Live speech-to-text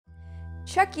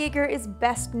Chuck Yeager is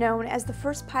best known as the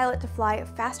first pilot to fly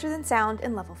faster than sound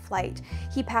in level flight.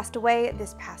 He passed away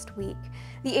this past week.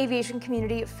 The aviation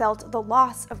community felt the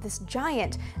loss of this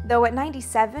giant, though at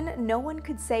 97, no one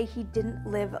could say he didn't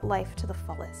live life to the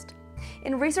fullest.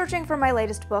 In researching for my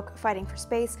latest book, Fighting for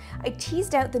Space, I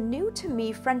teased out the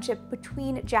new-to-me friendship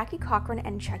between Jackie Cochran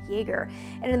and Chuck Yeager,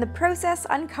 and in the process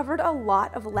uncovered a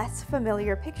lot of less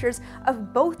familiar pictures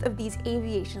of both of these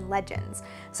aviation legends.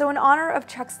 So in honor of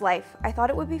Chuck's life, I thought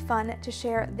it would be fun to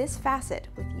share this facet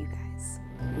with you guys.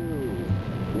 2,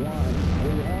 1, we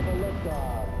have a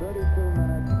liftoff, 32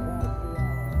 minutes past the hour.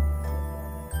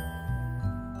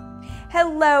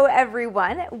 Hello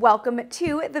everyone, welcome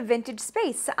to The Vintage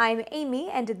Space. I'm Amy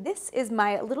and this is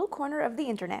my little corner of the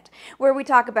internet where we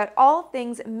talk about all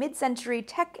things mid-century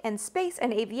tech and space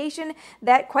and aviation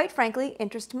that quite frankly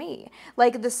interest me,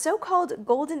 like the so-called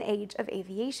golden age of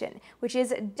aviation, which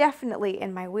is definitely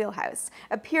in my wheelhouse,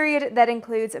 a period that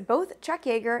includes both Chuck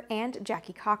Yeager and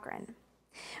Jackie Cochran.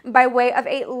 By way of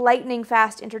a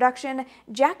lightning-fast introduction,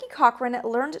 Jackie Cochran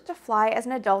learned to fly as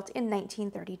an adult in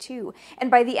 1932, and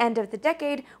by the end of the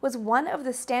decade was one of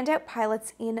the standout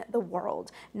pilots in the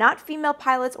world. Not female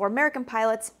pilots or American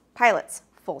pilots, pilots,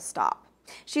 full stop.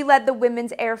 She led the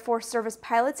Women's Air Force Service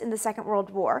pilots in the Second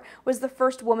World War, was the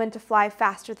first woman to fly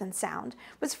faster than sound,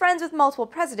 was friends with multiple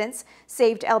presidents,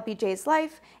 saved LBJ's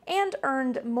life, and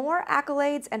earned more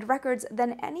accolades and records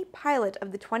than any pilot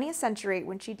of the 20th century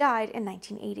when she died in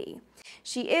 1980.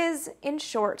 She is, in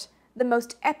short, the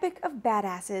most epic of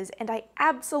badasses, and I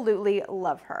absolutely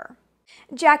love her.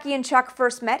 Jackie and Chuck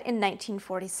first met in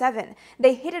 1947.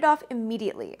 They hit it off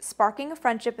immediately, sparking a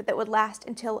friendship that would last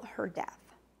until her death.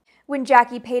 When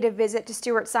Jackie paid a visit to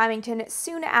Stuart Symington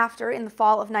soon after in the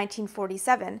fall of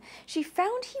 1947, she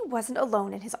found he wasn't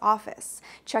alone in his office.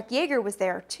 Chuck Yeager was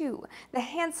there too, the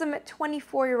handsome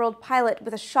 24-year-old pilot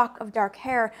with a shock of dark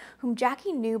hair whom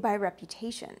Jackie knew by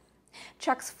reputation.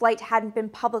 Chuck's flight hadn't been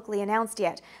publicly announced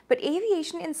yet, but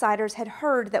aviation insiders had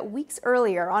heard that weeks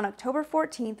earlier, on October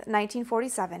 14,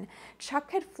 1947,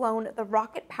 Chuck had flown the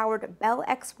rocket-powered Bell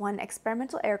X-1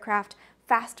 experimental aircraft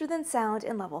faster than sound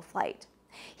in level flight.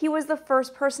 He was the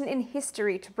first person in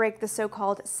history to break the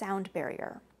so-called sound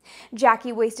barrier.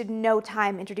 Jackie wasted no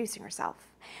time introducing herself.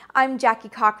 "I'm Jackie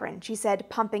Cochran," she said,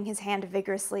 pumping his hand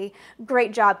vigorously.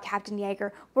 "Great job, Captain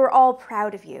Yeager. We're all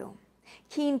proud of you."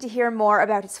 Keen to hear more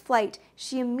about his flight,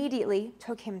 she immediately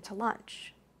took him to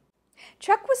lunch.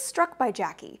 Chuck was struck by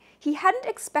Jackie. He hadn't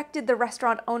expected the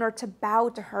restaurant owner to bow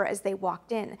to her as they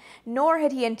walked in, nor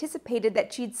had he anticipated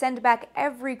that she'd send back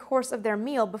every course of their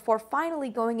meal before finally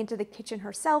going into the kitchen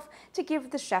herself to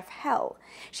give the chef hell.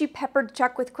 She peppered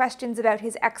Chuck with questions about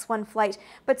his X-1 flight,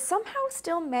 but somehow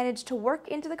still managed to work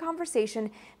into the conversation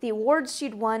the awards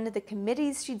she'd won, the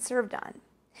committees she'd served on.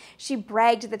 She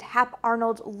bragged that Hap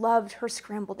Arnold loved her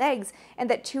scrambled eggs and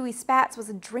that Tooey Spats was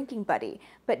a drinking buddy,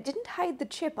 but didn't hide the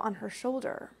chip on her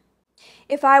shoulder.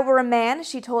 "If I were a man,"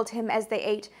 she told him as they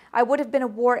ate, "I would have been a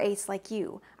war ace like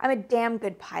you. I'm a damn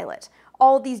good pilot.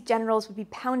 All these generals would be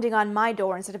pounding on my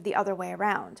door instead of the other way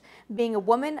around. Being a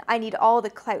woman, I need all the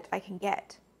clout I can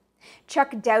get."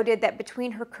 Chuck doubted that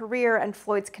between her career and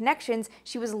Floyd's connections,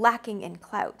 she was lacking in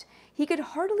clout. He could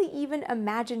hardly even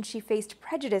imagine she faced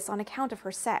prejudice on account of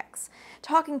her sex.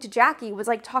 Talking to Jackie was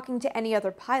like talking to any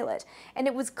other pilot, and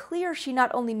it was clear she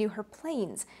not only knew her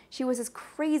planes, she was as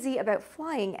crazy about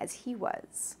flying as he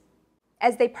was.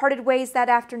 As they parted ways that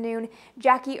afternoon,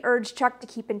 Jackie urged Chuck to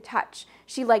keep in touch.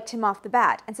 She liked him off the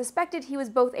bat and suspected he was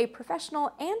both a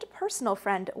professional and personal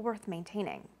friend worth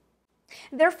maintaining.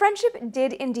 Their friendship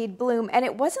did indeed bloom, and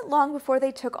it wasn't long before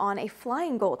they took on a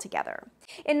flying goal together.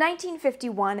 In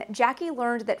 1951, Jackie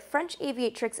learned that French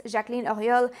aviatrix Jacqueline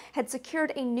Auriol had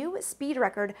secured a new speed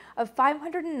record of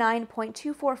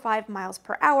 509.245 miles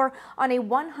per hour on a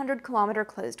 100-kilometer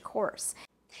closed course.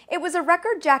 It was a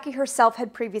record Jackie herself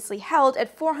had previously held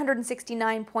at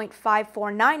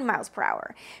 469.549 miles per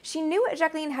hour. She knew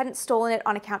Jacqueline hadn't stolen it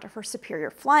on account of her superior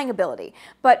flying ability,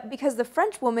 but because the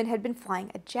French woman had been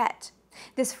flying a jet.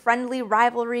 This friendly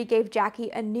rivalry gave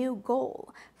Jackie a new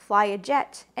goal: fly a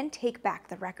jet and take back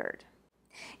the record.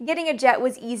 Getting a jet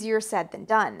was easier said than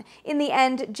done. In the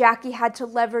end, Jackie had to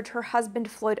leverage her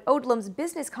husband Floyd Odlum's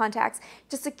business contacts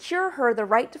to secure her the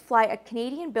right to fly a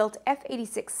Canadian-built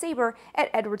F-86 Sabre at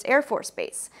Edwards Air Force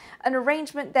Base, an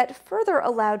arrangement that further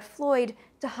allowed Floyd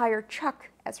to hire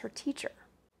Chuck as her teacher.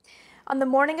 On the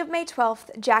morning of May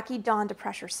 12th, Jackie donned a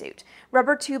pressure suit,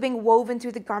 rubber tubing woven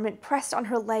through the garment pressed on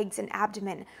her legs and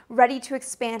abdomen, ready to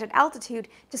expand at altitude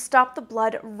to stop the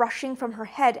blood rushing from her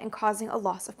head and causing a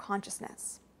loss of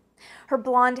consciousness. Her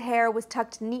blonde hair was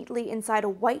tucked neatly inside a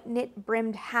white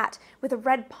knit-brimmed hat with a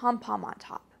red pom-pom on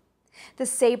top. The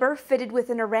Sabre, fitted with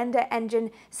an Arenda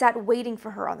engine, sat waiting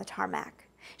for her on the tarmac.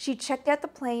 She checked out the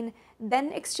plane,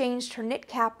 then exchanged her knit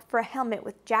cap for a helmet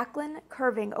with Jacqueline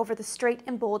curving over the straight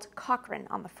and bold Cochrane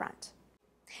on the front.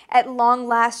 At long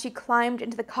last, she climbed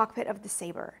into the cockpit of the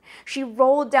Sabre. She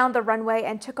rolled down the runway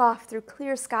and took off through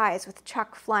clear skies with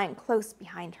Chuck flying close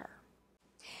behind her.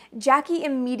 Jackie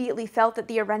immediately felt that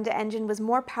the Arenda engine was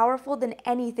more powerful than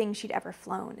anything she'd ever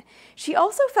flown. She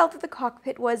also felt that the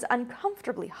cockpit was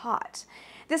uncomfortably hot.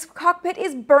 "This cockpit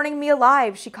is burning me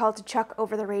alive," she called to Chuck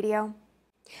over the radio.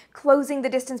 Closing the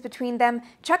distance between them,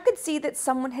 Chuck could see that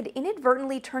someone had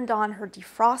inadvertently turned on her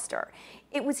defroster.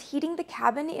 It was heating the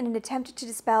cabin in an attempt to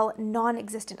dispel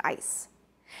non-existent ice.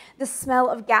 The smell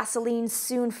of gasoline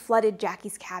soon flooded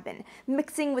Jackie's cabin.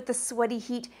 Mixing with the sweaty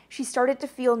heat, she started to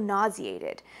feel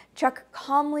nauseated. Chuck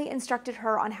calmly instructed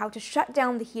her on how to shut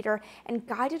down the heater and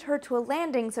guided her to a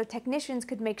landing so technicians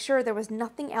could make sure there was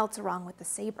nothing else wrong with the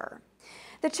Sabre.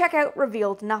 The checkout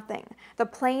revealed nothing. The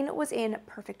plane was in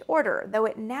perfect order, though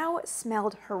it now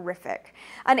smelled horrific.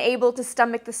 Unable to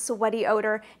stomach the sweaty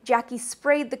odor, Jackie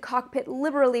sprayed the cockpit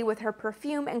liberally with her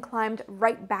perfume and climbed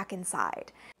right back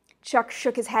inside. Chuck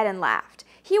shook his head and laughed.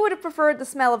 He would have preferred the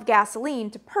smell of gasoline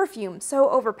to perfume so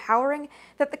overpowering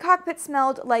that the cockpit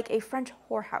smelled like a French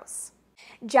whorehouse.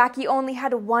 Jackie only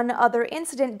had one other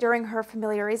incident during her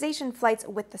familiarization flights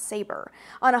with the Sabre.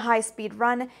 On a high-speed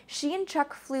run, she and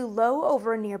Chuck flew low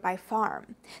over a nearby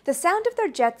farm. The sound of their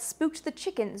jets spooked the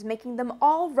chickens, making them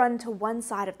all run to one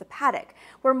side of the paddock,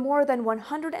 where more than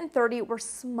 130 were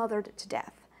smothered to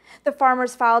death. The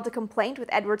farmers filed a complaint with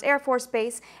Edwards Air Force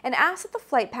Base and asked that the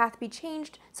flight path be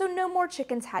changed so no more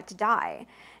chickens had to die.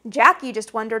 Jackie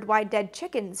just wondered why dead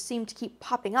chickens seemed to keep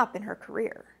popping up in her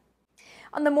career.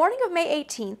 On the morning of May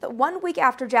 18th, 1 week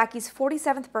after Jackie's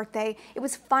 47th birthday, it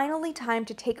was finally time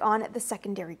to take on the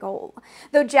secondary goal.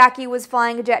 Though Jackie was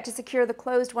flying a jet to secure the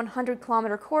closed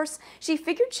 100-kilometer course, she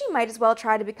figured she might as well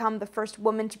try to become the first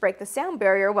woman to break the sound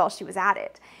barrier while she was at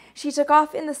it. She took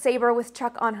off in the Sabre with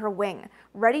Chuck on her wing,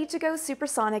 ready to go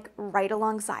supersonic right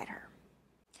alongside her.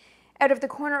 Out of the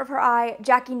corner of her eye,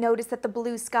 Jackie noticed that the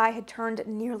blue sky had turned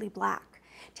nearly black.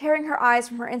 Tearing her eyes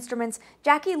from her instruments,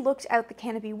 Jackie looked out the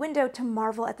canopy window to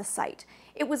marvel at the sight.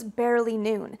 It was barely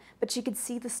noon, but she could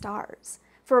see the stars.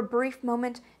 For a brief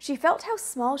moment, she felt how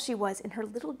small she was in her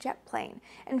little jet plane,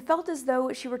 and felt as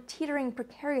though she were teetering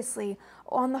precariously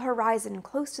on the horizon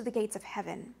close to the gates of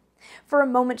heaven. For a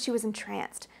moment she was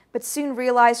entranced, but soon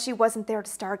realized she wasn't there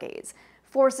to stargaze.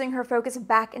 Forcing her focus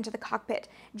back into the cockpit,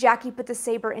 Jackie put the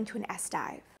Sabre into an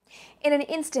S-dive. In an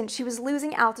instant, she was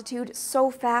losing altitude so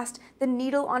fast the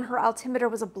needle on her altimeter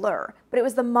was a blur, but it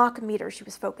was the Mach meter she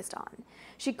was focused on.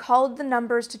 She called the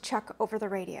numbers to Chuck over the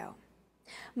radio.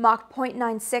 Mach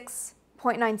 0.96,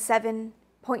 0.97,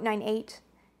 0.98.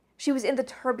 She was in the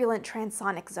turbulent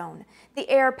transonic zone. The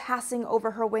air passing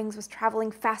over her wings was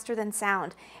traveling faster than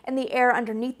sound, and the air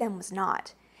underneath them was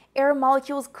not. Air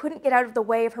molecules couldn't get out of the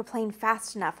way of her plane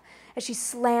fast enough as she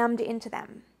slammed into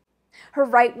them. Her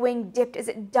right wing dipped as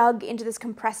it dug into this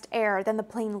compressed air, then the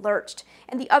plane lurched,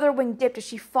 and the other wing dipped as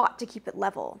she fought to keep it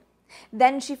level.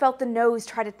 Then she felt the nose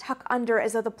try to tuck under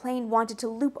as though the plane wanted to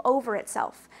loop over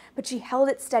itself, but she held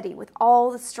it steady with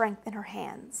all the strength in her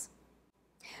hands.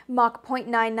 Mach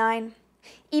 0.99.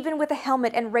 Even with a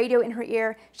helmet and radio in her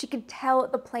ear, she could tell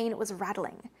the plane was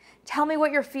rattling. "Tell me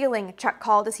what you're feeling," Chuck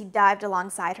called as he dived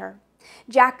alongside her.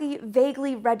 Jackie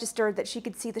vaguely registered that she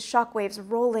could see the shockwaves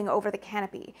rolling over the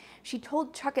canopy. She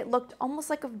told Chuck it looked almost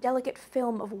like a delicate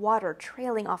film of water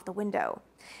trailing off the window.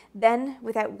 Then,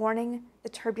 without warning, the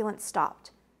turbulence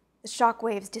stopped. The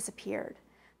shockwaves disappeared.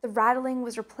 The rattling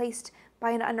was replaced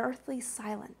by an unearthly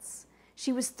silence.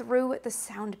 She was through the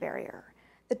sound barrier.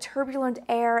 The turbulent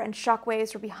air and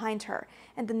shockwaves were behind her,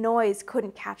 and the noise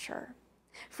couldn't catch her.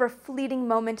 For a fleeting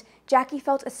moment, Jackie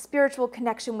felt a spiritual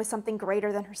connection with something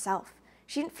greater than herself.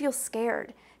 She didn't feel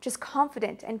scared, just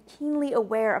confident and keenly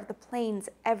aware of the plane's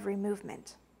every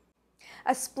movement.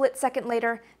 A split second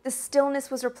later, the stillness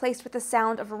was replaced with the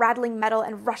sound of rattling metal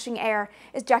and rushing air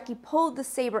as Jackie pulled the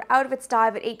Sabre out of its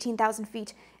dive at 18,000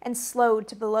 feet and slowed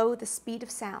to below the speed of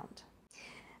sound.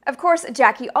 Of course,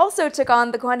 Jackie also took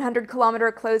on the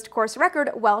 100-kilometer closed course record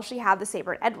while she had the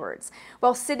Sabre at Edwards.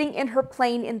 While sitting in her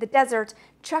plane in the desert,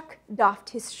 Chuck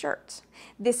doffed his shirt.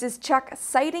 This is Chuck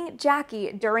sighting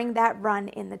Jackie during that run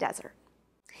in the desert.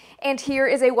 And here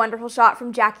is a wonderful shot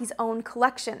from Jackie's own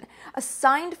collection, a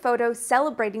signed photo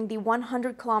celebrating the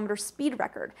 100-kilometer speed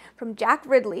record from Jack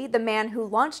Ridley, the man who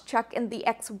launched Chuck in the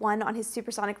X-1 on his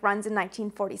supersonic runs in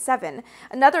 1947,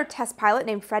 another test pilot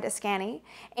named Fred Ascani,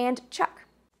 and Chuck.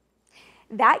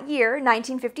 That year,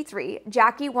 1953,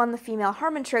 Jackie won the female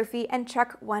Harmon Trophy and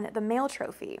Chuck won the male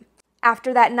trophy.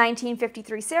 After that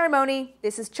 1953 ceremony,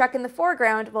 this is Chuck in the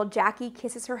foreground while Jackie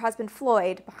kisses her husband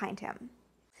Floyd behind him.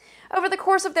 Over the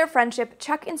course of their friendship,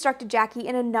 Chuck instructed Jackie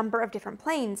in a number of different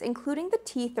planes, including the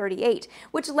T-38,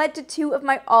 which led to two of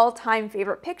my all-time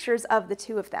favorite pictures of the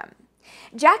two of them.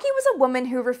 Jackie was a woman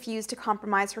who refused to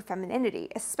compromise her femininity,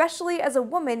 especially as a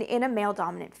woman in a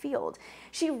male-dominant field.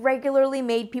 She regularly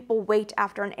made people wait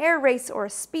after an air race or a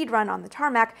speed run on the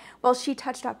tarmac while she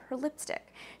touched up her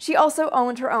lipstick. She also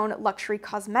owned her own luxury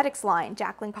cosmetics line,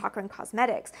 Jacqueline Cochran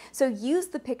Cosmetics, so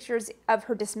used the pictures of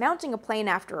her dismounting a plane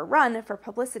after a run for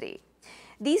publicity.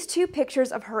 These two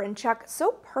pictures of her and Chuck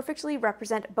so perfectly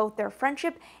represent both their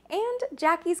friendship and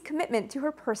Jackie's commitment to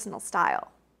her personal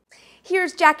style.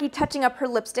 Here's Jackie touching up her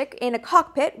lipstick in a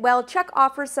cockpit while Chuck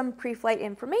offers some pre-flight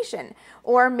information.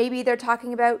 Or maybe they're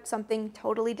talking about something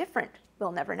totally different.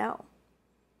 We'll never know.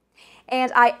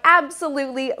 And I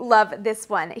absolutely love this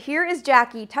one. Here is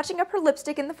Jackie touching up her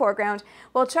lipstick in the foreground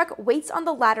while Chuck waits on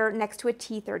the ladder next to a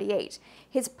T-38.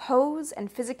 His pose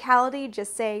and physicality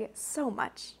just say so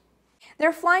much.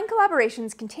 Their flying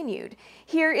collaborations continued.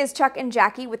 Here is Chuck and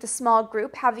Jackie with a small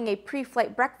group having a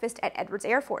pre-flight breakfast at Edwards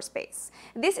Air Force Base.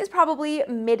 This is probably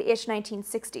mid-ish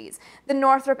 1960s. The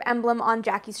Northrop emblem on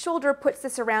Jackie's shoulder puts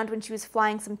this around when she was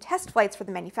flying some test flights for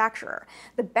the manufacturer.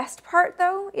 The best part,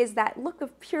 though, is that look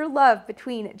of pure love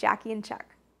between Jackie and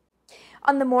Chuck.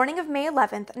 On the morning of May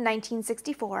 11th,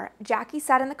 1964, Jackie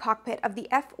sat in the cockpit of the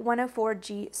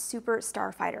F-104G Super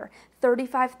Starfighter,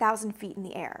 35,000 feet in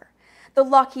the air. The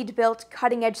Lockheed-built,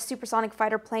 cutting-edge supersonic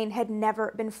fighter plane had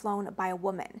never been flown by a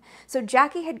woman, so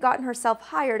Jackie had gotten herself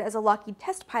hired as a Lockheed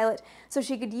test pilot so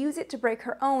she could use it to break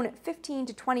her own 15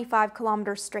 to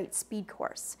 25-kilometer straight speed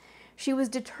course. She was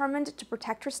determined to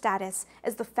protect her status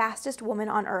as the fastest woman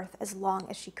on Earth as long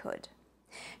as she could.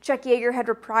 Chuck Yeager had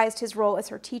reprised his role as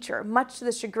her teacher, much to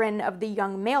the chagrin of the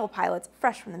young male pilots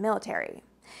fresh from the military.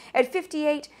 At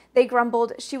 58, they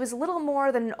grumbled she was little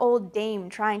more than an old dame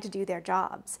trying to do their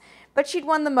jobs. But she'd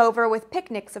won them over with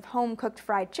picnics of home-cooked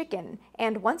fried chicken,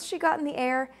 and once she got in the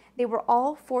air, they were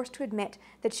all forced to admit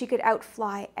that she could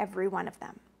outfly every one of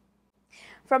them.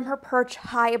 From her perch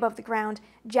high above the ground,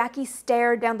 Jackie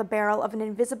stared down the barrel of an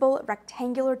invisible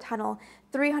rectangular tunnel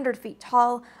 300 feet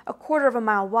tall, a quarter of a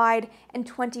mile wide, and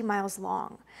 20 miles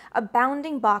long, a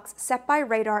bounding box set by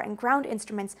radar and ground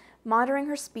instruments monitoring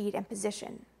her speed and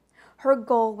position. Her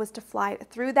goal was to fly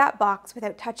through that box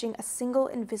without touching a single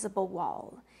invisible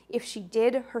wall. If she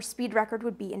did, her speed record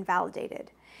would be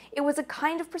invalidated. It was a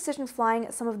kind of precision flying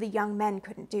some of the young men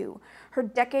couldn't do. Her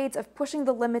decades of pushing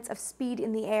the limits of speed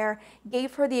in the air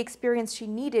gave her the experience she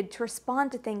needed to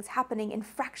respond to things happening in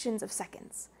fractions of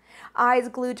seconds. Eyes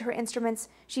glued to her instruments,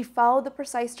 she followed the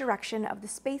precise direction of the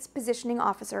space positioning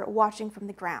officer watching from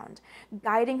the ground,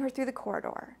 guiding her through the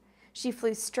corridor. She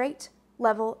flew straight,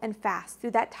 level, and fast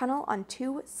through that tunnel on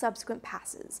 2 subsequent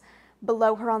passes.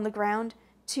 Below her on the ground,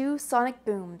 2 sonic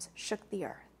booms shook the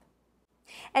earth.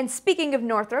 And speaking of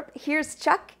Northrop, here's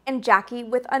Chuck and Jackie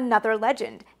with another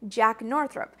legend, Jack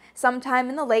Northrop, sometime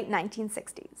in the late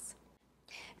 1960s.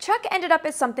 Chuck ended up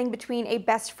as something between a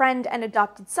best friend and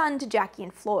adopted son to Jackie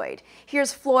and Floyd.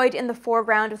 Here's Floyd in the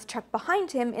foreground with Chuck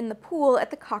behind him in the pool at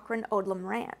the Cochran Odlum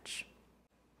Ranch.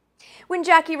 When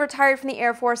Jackie retired from the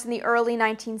Air Force in the early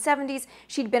 1970s,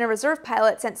 she'd been a reserve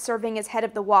pilot since serving as head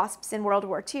of the Wasps in World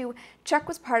War II. Chuck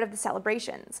was part of the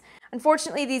celebrations.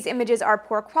 Unfortunately, these images are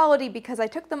poor quality because I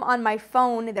took them on my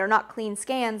phone. They're not clean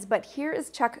scans, but here is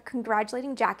Chuck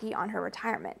congratulating Jackie on her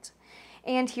retirement.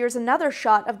 And here's another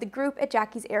shot of the group at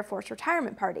Jackie's Air Force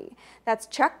retirement party. That's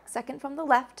Chuck, second from the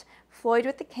left, Floyd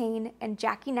with the cane, and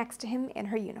Jackie next to him in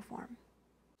her uniform.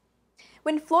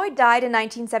 When Floyd died in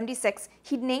 1976,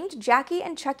 he'd named Jackie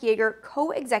and Chuck Yeager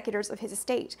co-executors of his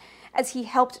estate. As he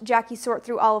helped Jackie sort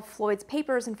through all of Floyd's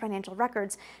papers and financial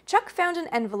records, Chuck found an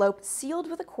envelope sealed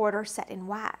with a quarter set in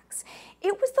wax.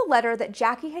 It was the letter that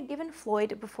Jackie had given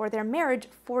Floyd before their marriage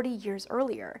 40 years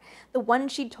earlier. The one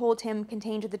she'd told him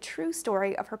contained the true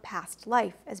story of her past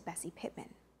life as Bessie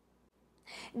Pittman.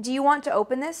 "Do you want to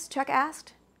open this?" Chuck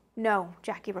asked. "No,"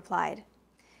 Jackie replied.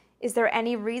 "Is there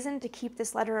any reason to keep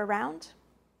this letter around?"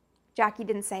 Jackie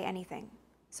didn't say anything,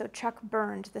 so Chuck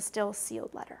burned the still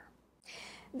sealed letter.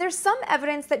 There's some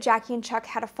evidence that Jackie and Chuck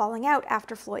had a falling out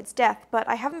after Floyd's death, but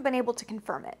I haven't been able to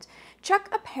confirm it. Chuck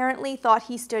apparently thought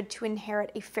he stood to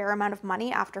inherit a fair amount of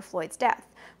money after Floyd's death.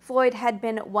 Floyd had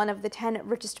been one of the 10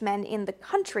 richest men in the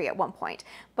country at one point,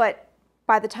 but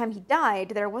by the time he died,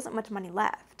 there wasn't much money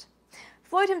left.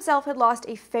 Floyd himself had lost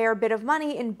a fair bit of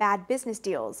money in bad business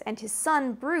deals, and his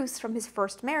son, Bruce, from his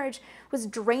first marriage, was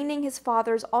draining his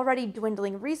father's already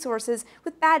dwindling resources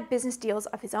with bad business deals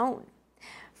of his own.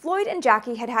 Floyd and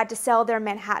Jackie had had to sell their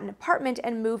Manhattan apartment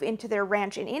and move into their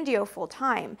ranch in Indio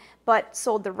full-time, but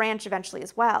sold the ranch eventually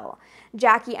as well.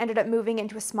 Jackie ended up moving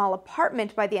into a small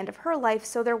apartment by the end of her life,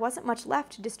 so there wasn't much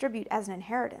left to distribute as an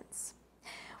inheritance.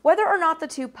 Whether or not the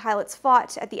two pilots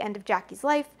fought at the end of Jackie's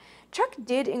life, Chuck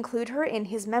did include her in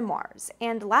his memoirs,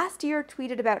 and last year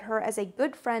tweeted about her as a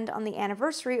good friend on the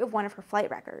anniversary of one of her flight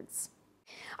records.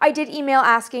 I did email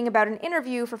asking about an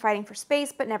interview for Fighting for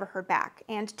Space, but never heard back.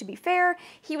 And to be fair,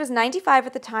 he was 95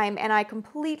 at the time, and I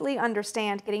completely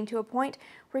understand getting to a point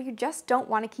where you just don't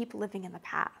want to keep living in the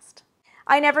past.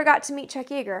 I never got to meet Chuck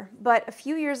Yeager, but a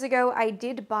few years ago I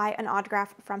did buy an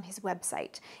autograph from his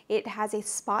website. It has a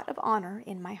spot of honor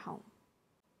in my home.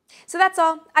 So that's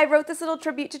all. I wrote this little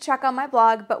tribute to Chuck on my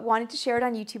blog, but wanted to share it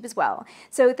on YouTube as well.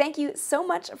 So thank you so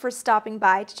much for stopping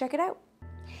by to check it out.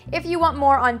 If you want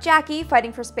more on Jackie,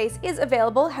 Fighting for Space is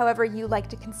available however you like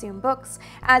to consume books,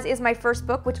 as is my first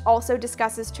book, which also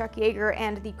discusses Chuck Yeager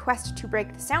and the quest to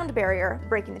break the sound barrier,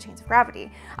 Breaking the Chains of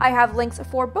Gravity. I have links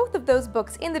for both of those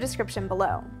books in the description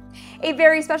below. A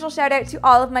very special shout out to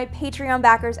all of my Patreon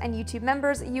backers and YouTube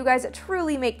members. You guys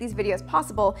truly make these videos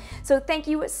possible, so thank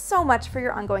you so much for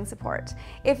your ongoing support.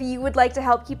 If you would like to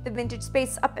help keep the Vintage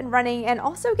Space up and running and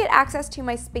also get access to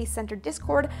my Space Center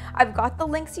Discord, I've got the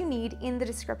links you need in the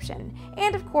description,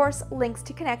 and of course links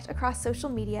to connect across social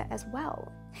media as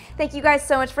well. Thank you guys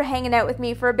so much for hanging out with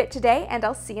me for a bit today, and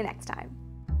I'll see you next time.